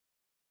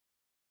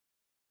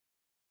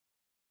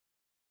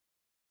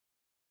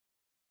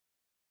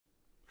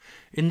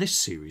In this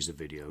series of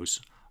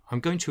videos,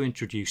 I'm going to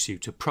introduce you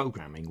to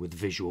programming with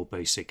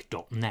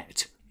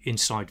VisualBasic.net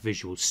inside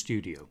Visual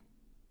Studio.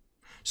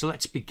 So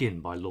let's begin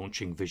by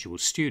launching Visual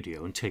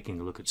Studio and taking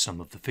a look at some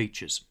of the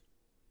features.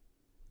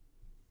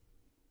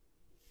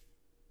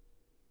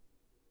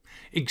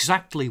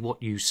 Exactly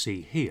what you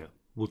see here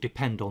will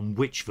depend on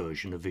which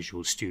version of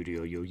Visual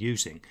Studio you're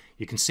using.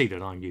 You can see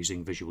that I'm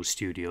using Visual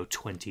Studio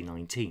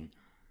 2019.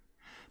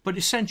 But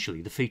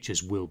essentially the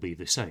features will be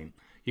the same.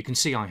 You can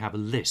see I have a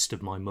list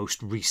of my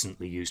most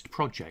recently used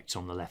projects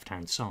on the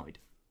left-hand side.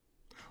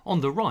 On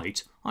the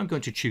right, I'm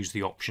going to choose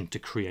the option to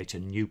create a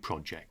new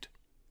project.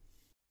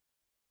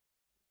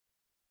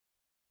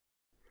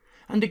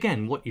 And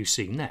again, what you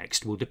see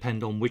next will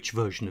depend on which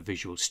version of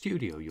Visual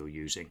Studio you're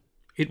using.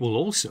 It will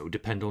also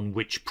depend on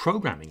which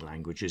programming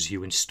languages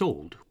you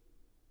installed.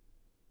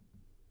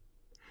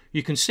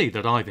 You can see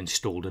that I've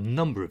installed a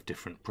number of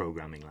different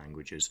programming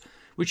languages,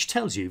 which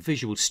tells you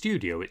Visual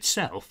Studio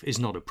itself is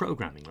not a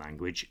programming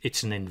language,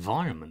 it's an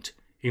environment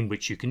in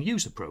which you can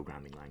use a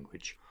programming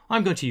language.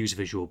 I'm going to use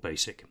Visual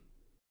Basic.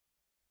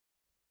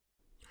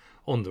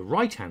 On the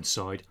right-hand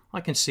side, I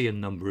can see a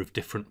number of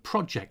different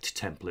project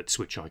templates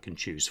which I can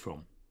choose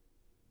from.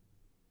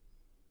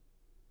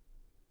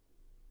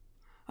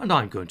 And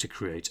I'm going to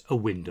create a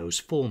Windows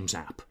Forms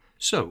app.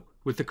 So,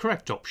 with the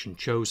correct option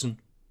chosen,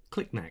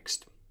 click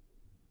Next.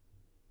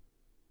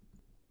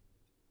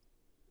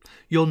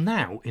 You're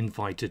now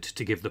invited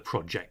to give the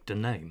project a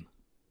name.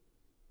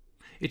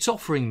 It's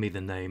offering me the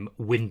name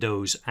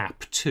Windows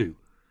App 2.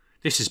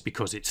 This is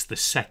because it's the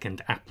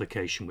second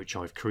application which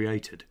I've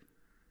created.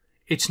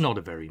 It's not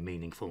a very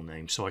meaningful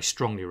name, so I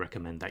strongly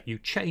recommend that you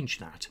change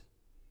that.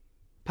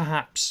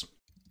 Perhaps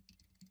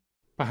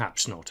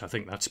not. I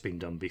think that's been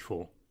done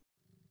before.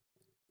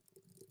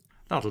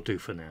 That'll do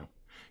for now.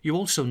 You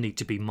also need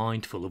to be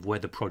mindful of where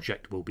the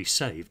project will be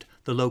saved,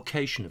 the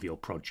location of your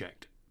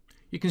project.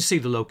 You can see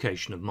the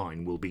location of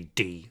mine will be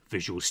D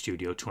Visual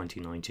Studio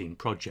 2019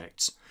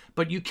 projects,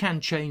 but you can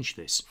change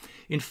this.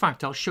 In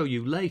fact, I'll show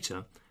you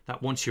later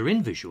that once you're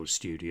in Visual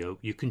Studio,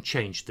 you can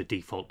change the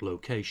default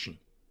location.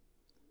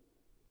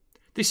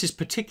 This is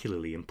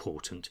particularly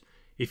important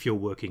if you're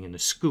working in a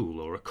school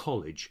or a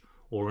college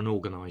or an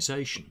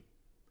organisation.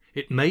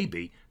 It may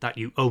be that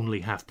you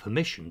only have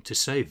permission to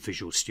save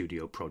Visual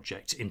Studio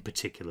projects in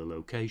particular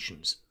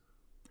locations.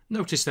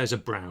 Notice there's a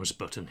Browse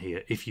button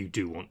here if you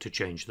do want to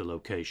change the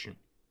location.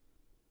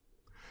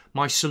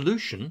 My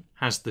solution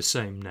has the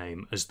same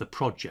name as the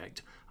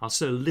project. I'll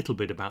say a little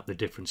bit about the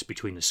difference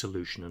between a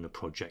solution and a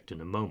project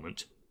in a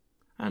moment.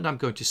 And I'm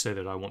going to say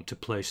that I want to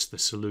place the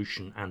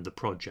solution and the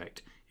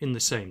project in the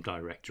same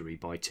directory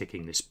by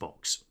ticking this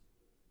box.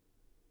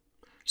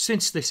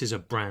 Since this is a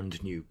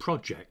brand new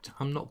project,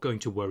 I'm not going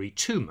to worry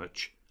too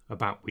much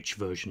about which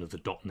version of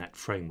the .NET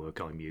framework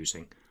I'm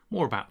using.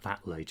 More about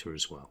that later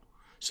as well.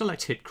 So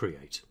let's hit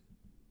Create.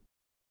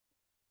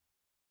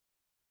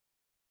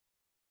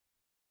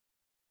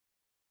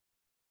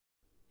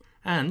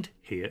 And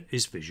here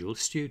is Visual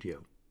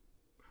Studio.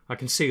 I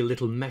can see a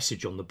little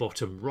message on the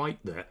bottom right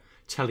there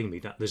telling me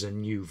that there's a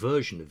new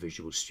version of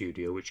Visual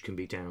Studio which can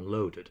be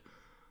downloaded.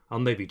 I'll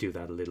maybe do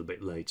that a little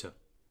bit later.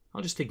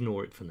 I'll just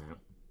ignore it for now.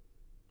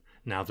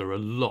 Now there are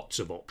lots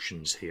of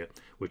options here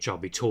which I'll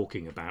be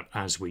talking about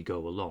as we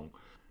go along,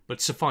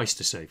 but suffice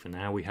to say for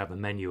now we have a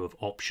menu of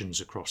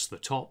options across the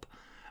top,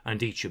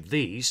 and each of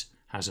these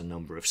has a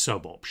number of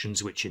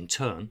sub-options which in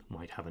turn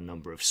might have a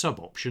number of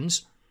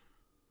sub-options.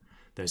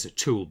 There's a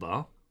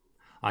toolbar.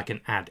 I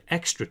can add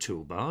extra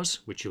toolbars,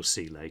 which you'll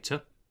see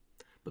later,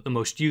 but the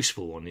most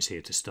useful one is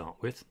here to start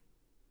with.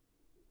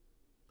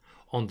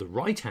 On the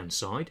right-hand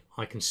side,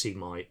 I can see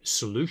my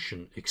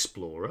Solution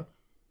Explorer.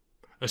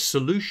 A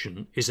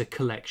solution is a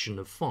collection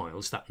of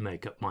files that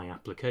make up my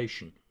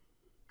application,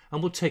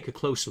 and we'll take a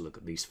closer look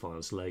at these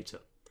files later.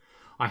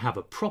 I have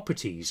a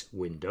Properties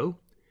window,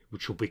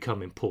 which will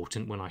become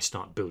important when I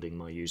start building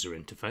my user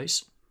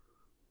interface.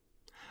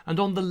 And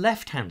on the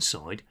left-hand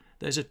side,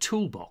 there's a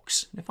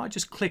Toolbox. If I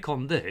just click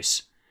on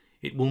this,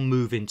 it will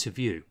move into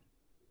view.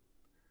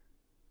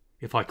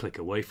 If I click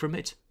away from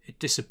it, it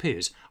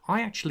disappears.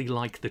 I actually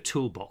like the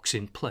Toolbox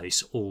in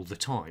place all the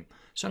time,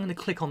 so I'm going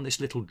to click on this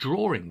little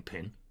drawing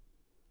pin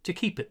to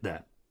keep it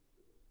there.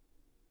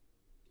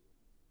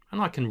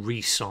 And I can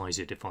resize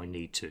it if I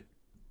need to.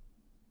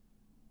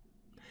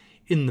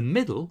 In the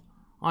middle,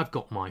 I've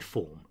got my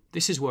form.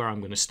 This is where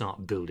I'm going to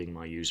start building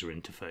my user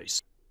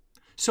interface.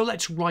 So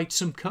let's write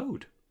some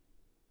code.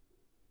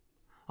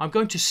 I'm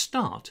going to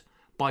start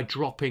by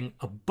dropping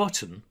a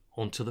button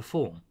onto the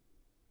form.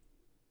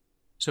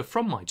 So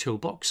from my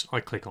toolbox,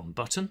 I click on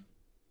Button,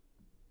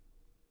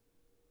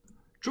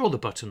 draw the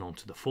button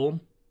onto the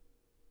form.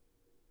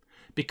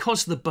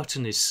 Because the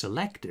button is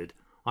selected,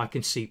 I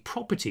can see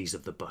properties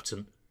of the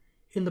button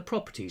in the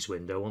Properties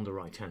window on the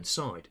right-hand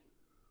side.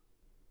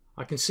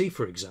 I can see,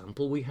 for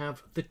example, we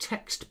have the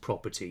text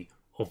property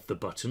of the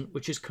button,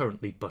 which is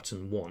currently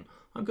button 1.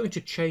 I'm going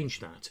to change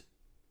that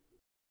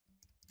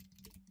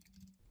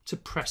to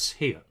Press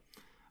Here,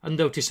 and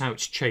notice how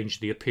it's changed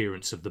the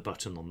appearance of the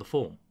button on the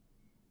form.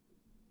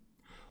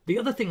 The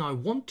other thing I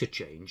want to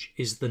change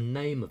is the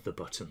name of the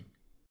button.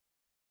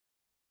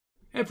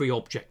 Every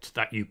object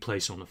that you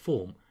place on a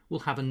form will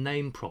have a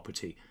name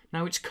property.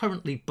 Now it's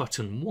currently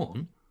button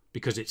 1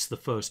 because it's the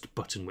first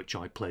button which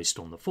I placed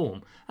on the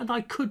form, and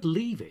I could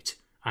leave it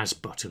as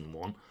button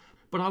 1,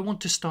 but I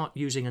want to start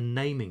using a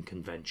naming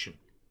convention.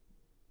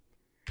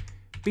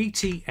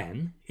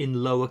 BTN in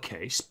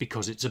lowercase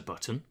because it's a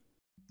button,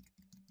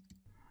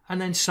 and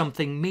then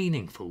something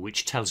meaningful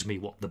which tells me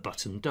what the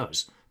button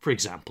does. For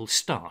example,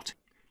 start.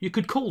 You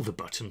could call the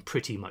button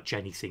pretty much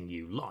anything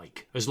you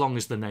like, as long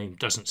as the name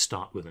doesn't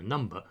start with a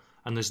number,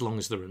 and as long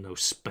as there are no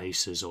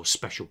spaces or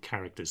special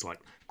characters like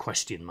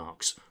question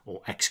marks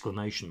or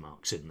exclamation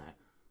marks in there.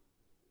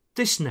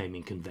 This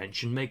naming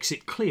convention makes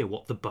it clear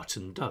what the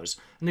button does,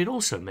 and it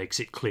also makes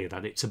it clear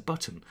that it's a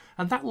button,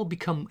 and that will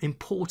become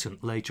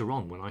important later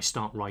on when I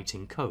start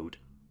writing code.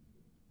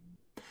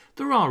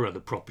 There are other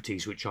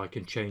properties which I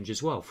can change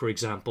as well, for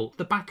example,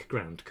 the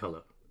background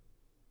colour.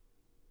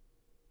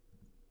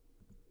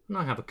 And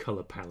I have a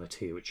colour palette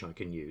here which I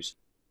can use.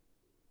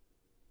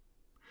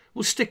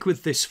 We'll stick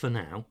with this for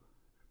now,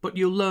 but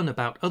you'll learn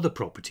about other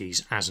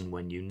properties as and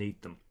when you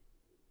need them.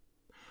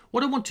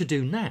 What I want to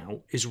do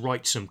now is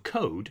write some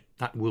code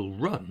that will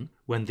run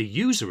when the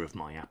user of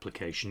my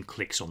application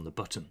clicks on the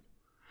button.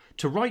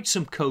 To write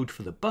some code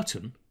for the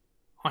button,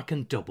 I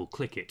can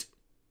double-click it.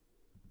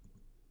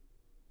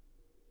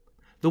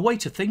 The way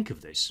to think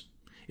of this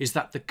is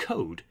that the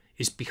code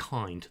is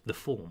behind the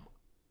form.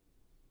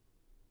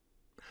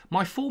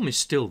 My form is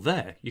still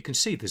there. You can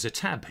see there's a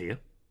tab here.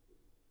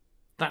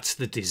 That's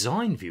the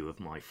design view of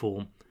my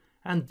form,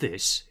 and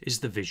this is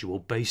the Visual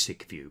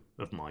Basic view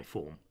of my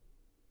form.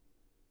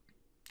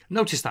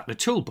 Notice that the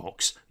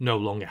Toolbox no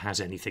longer has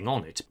anything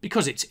on it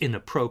because it's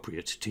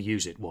inappropriate to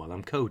use it while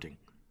I'm coding.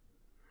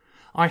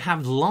 I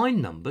have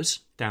line numbers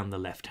down the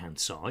left-hand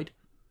side.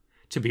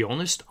 To be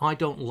honest, I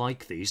don't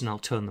like these and I'll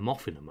turn them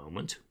off in a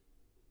moment.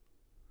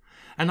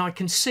 And I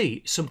can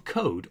see some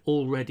code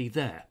already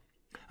there,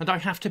 and I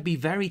have to be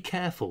very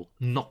careful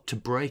not to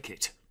break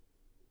it.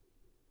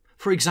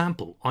 For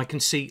example, I can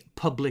see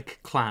public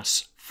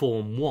class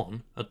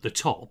form1 at the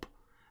top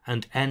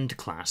and end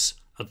class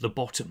at the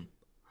bottom.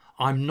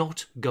 I'm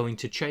not going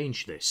to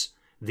change this.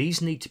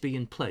 These need to be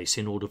in place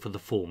in order for the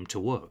form to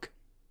work.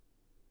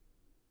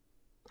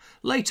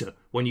 Later,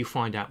 when you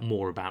find out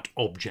more about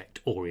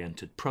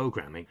object-oriented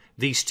programming,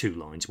 these two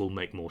lines will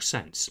make more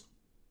sense.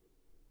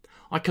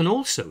 I can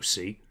also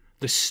see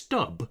the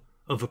stub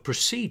of a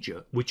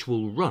procedure which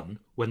will run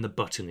when the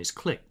button is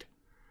clicked.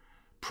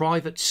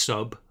 Private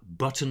sub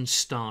button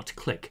start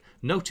click.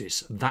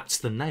 Notice that's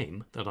the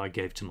name that I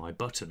gave to my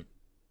button.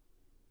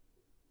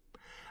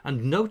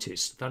 And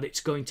notice that it's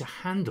going to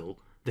handle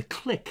the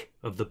click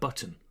of the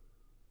button.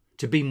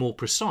 To be more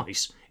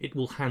precise, it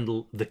will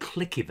handle the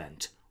click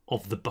event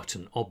of the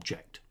button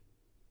object.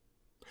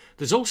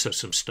 There's also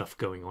some stuff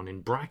going on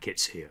in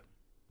brackets here.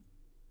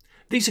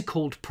 These are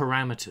called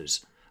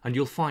parameters, and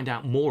you'll find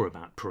out more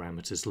about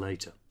parameters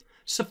later.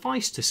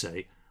 Suffice to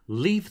say,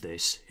 leave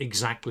this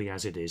exactly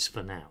as it is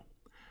for now.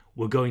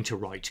 We're going to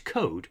write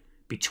code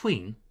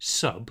between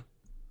sub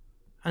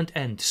and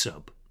end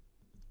sub.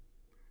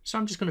 So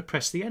I'm just going to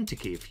press the Enter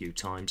key a few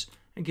times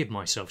and give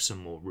myself some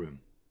more room.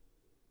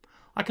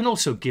 I can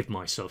also give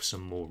myself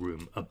some more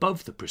room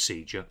above the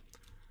procedure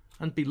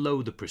and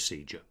below the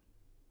procedure.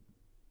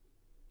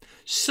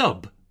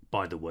 Sub,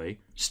 by the way,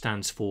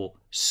 stands for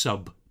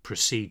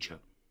sub-procedure.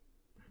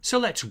 So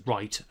let's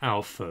write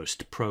our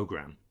first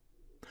program.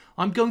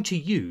 I'm going to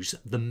use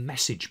the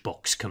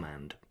MsgBox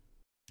command.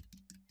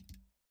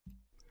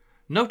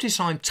 Notice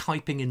I'm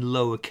typing in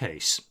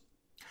lowercase,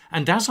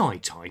 and as I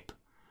type,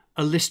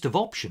 a list of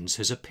options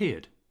has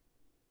appeared.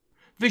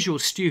 Visual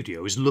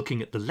Studio is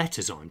looking at the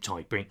letters I'm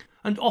typing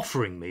and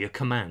offering me a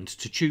command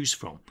to choose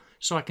from,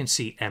 so I can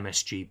see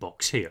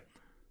MsgBox here.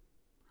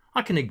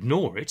 I can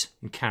ignore it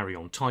and carry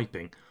on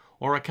typing,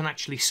 or I can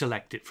actually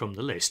select it from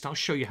the list. I'll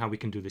show you how we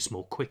can do this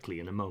more quickly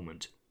in a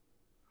moment.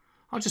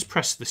 I'll just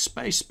press the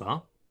space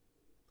bar,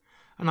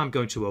 and I'm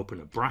going to open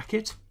a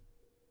bracket.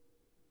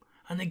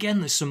 And again,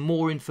 there's some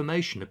more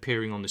information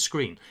appearing on the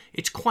screen.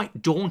 It's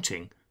quite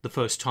daunting the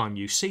first time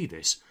you see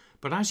this,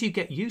 but as you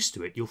get used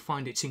to it, you'll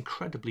find it's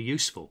incredibly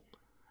useful.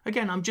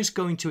 Again, I'm just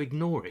going to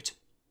ignore it.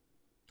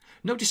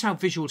 Notice how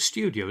Visual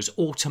Studio has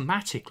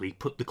automatically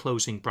put the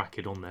closing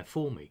bracket on there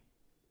for me.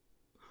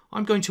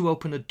 I'm going to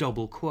open a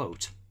double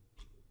quote.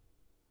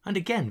 And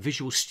again,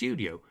 Visual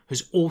Studio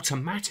has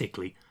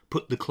automatically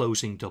put the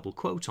closing double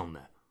quote on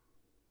there.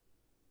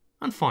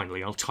 And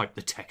finally, I'll type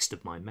the text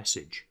of my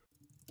message.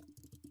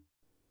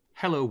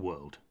 Hello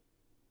world.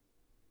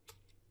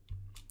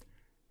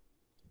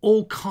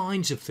 All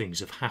kinds of things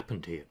have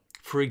happened here.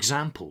 For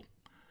example,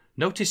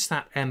 notice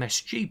that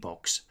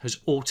MsgBox has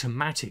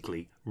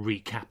automatically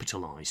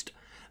recapitalized.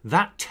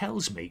 That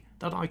tells me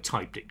that I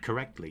typed it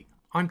correctly.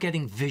 I'm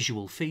getting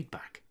visual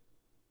feedback.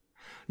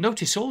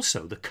 Notice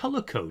also the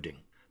color coding.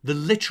 The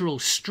literal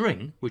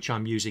string, which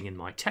I'm using in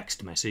my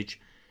text message,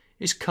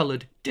 is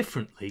colored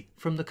differently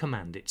from the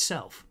command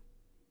itself.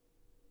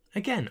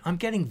 Again, I'm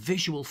getting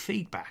visual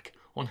feedback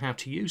on how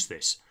to use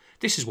this.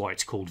 This is why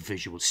it's called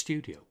Visual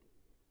Studio.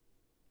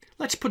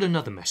 Let's put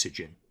another message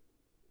in.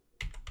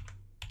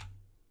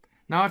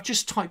 Now I've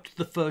just typed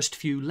the first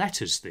few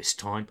letters this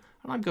time,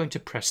 and I'm going to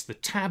press the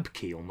Tab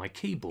key on my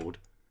keyboard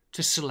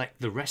to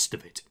select the rest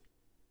of it.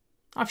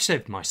 I've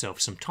saved myself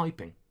some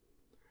typing.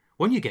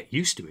 When you get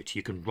used to it,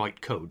 you can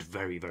write code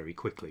very, very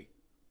quickly.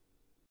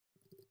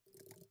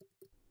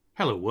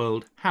 Hello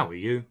world, how are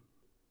you?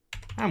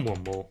 And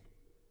one more.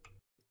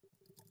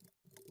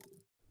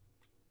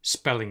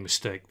 Spelling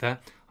mistake there.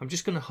 I'm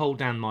just going to hold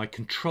down my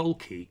Control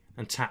key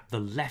and tap the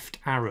left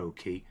arrow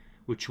key,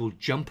 which will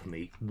jump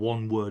me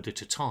one word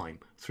at a time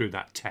through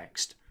that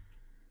text.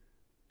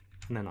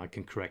 And then I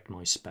can correct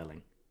my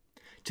spelling.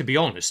 To be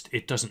honest,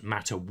 it doesn't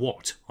matter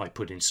what I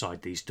put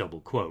inside these double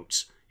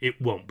quotes.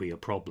 It won't be a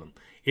problem.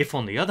 If,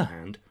 on the other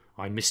hand,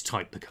 I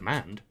mistype the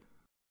command,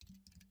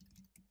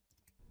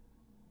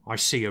 I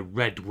see a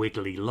red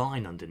wiggly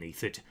line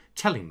underneath it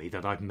telling me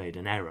that I've made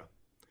an error.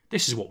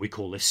 This is what we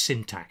call a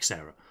syntax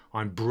error.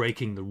 I'm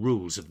breaking the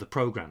rules of the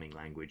programming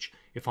language.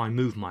 If I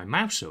move my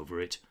mouse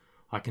over it,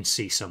 I can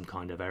see some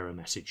kind of error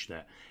message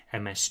there.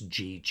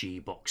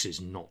 MsgBox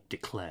is not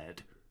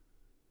declared.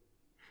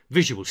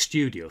 Visual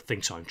Studio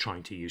thinks I'm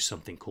trying to use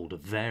something called a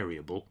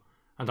variable,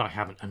 and I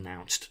haven't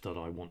announced that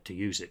I want to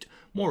use it.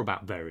 More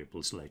about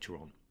variables later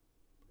on.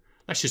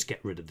 Let's just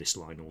get rid of this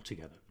line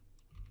altogether.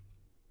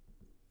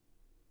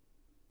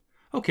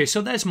 Okay,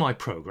 so there's my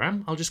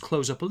program. I'll just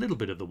close up a little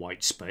bit of the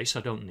white space.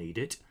 I don't need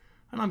it.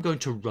 And I'm going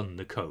to run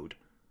the code.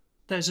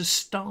 There's a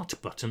Start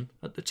button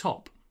at the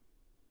top.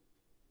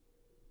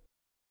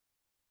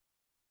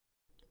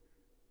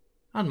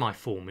 And my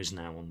form is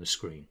now on the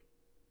screen.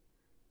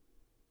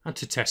 And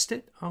to test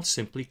it, I'll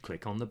simply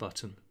click on the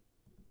button.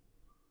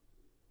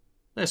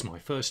 There's my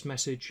first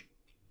message.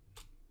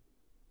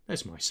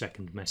 There's my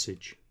second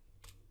message.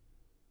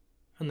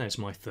 And there's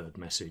my third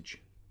message.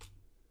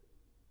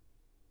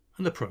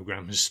 And the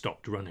program has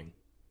stopped running.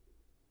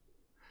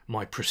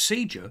 My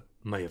procedure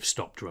may have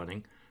stopped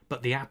running,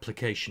 but the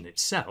application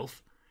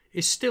itself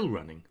is still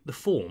running. The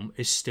form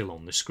is still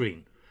on the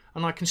screen.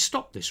 And I can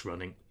stop this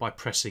running by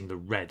pressing the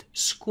red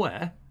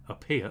square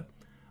up here,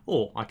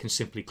 or I can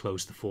simply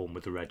close the form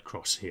with the red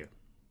cross here.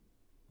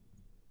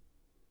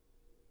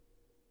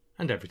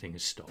 And everything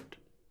has stopped.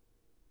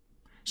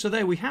 So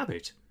there we have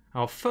it,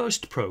 our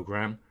first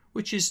program,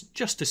 which is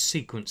just a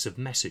sequence of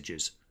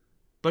messages,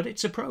 but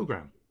it's a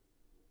program.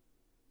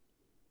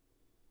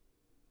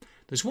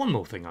 There's one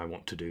more thing I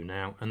want to do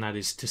now, and that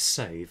is to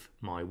save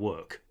my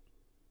work.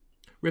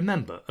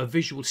 Remember, a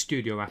Visual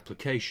Studio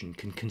application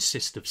can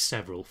consist of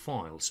several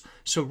files,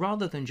 so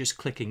rather than just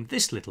clicking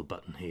this little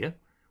button here,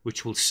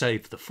 which will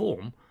save the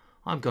form,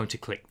 I'm going to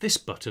click this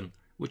button,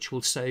 which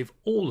will save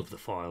all of the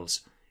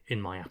files in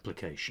my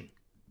application.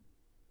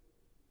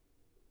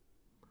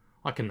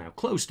 I can now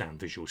close down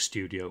Visual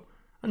Studio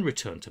and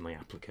return to my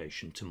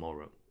application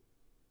tomorrow.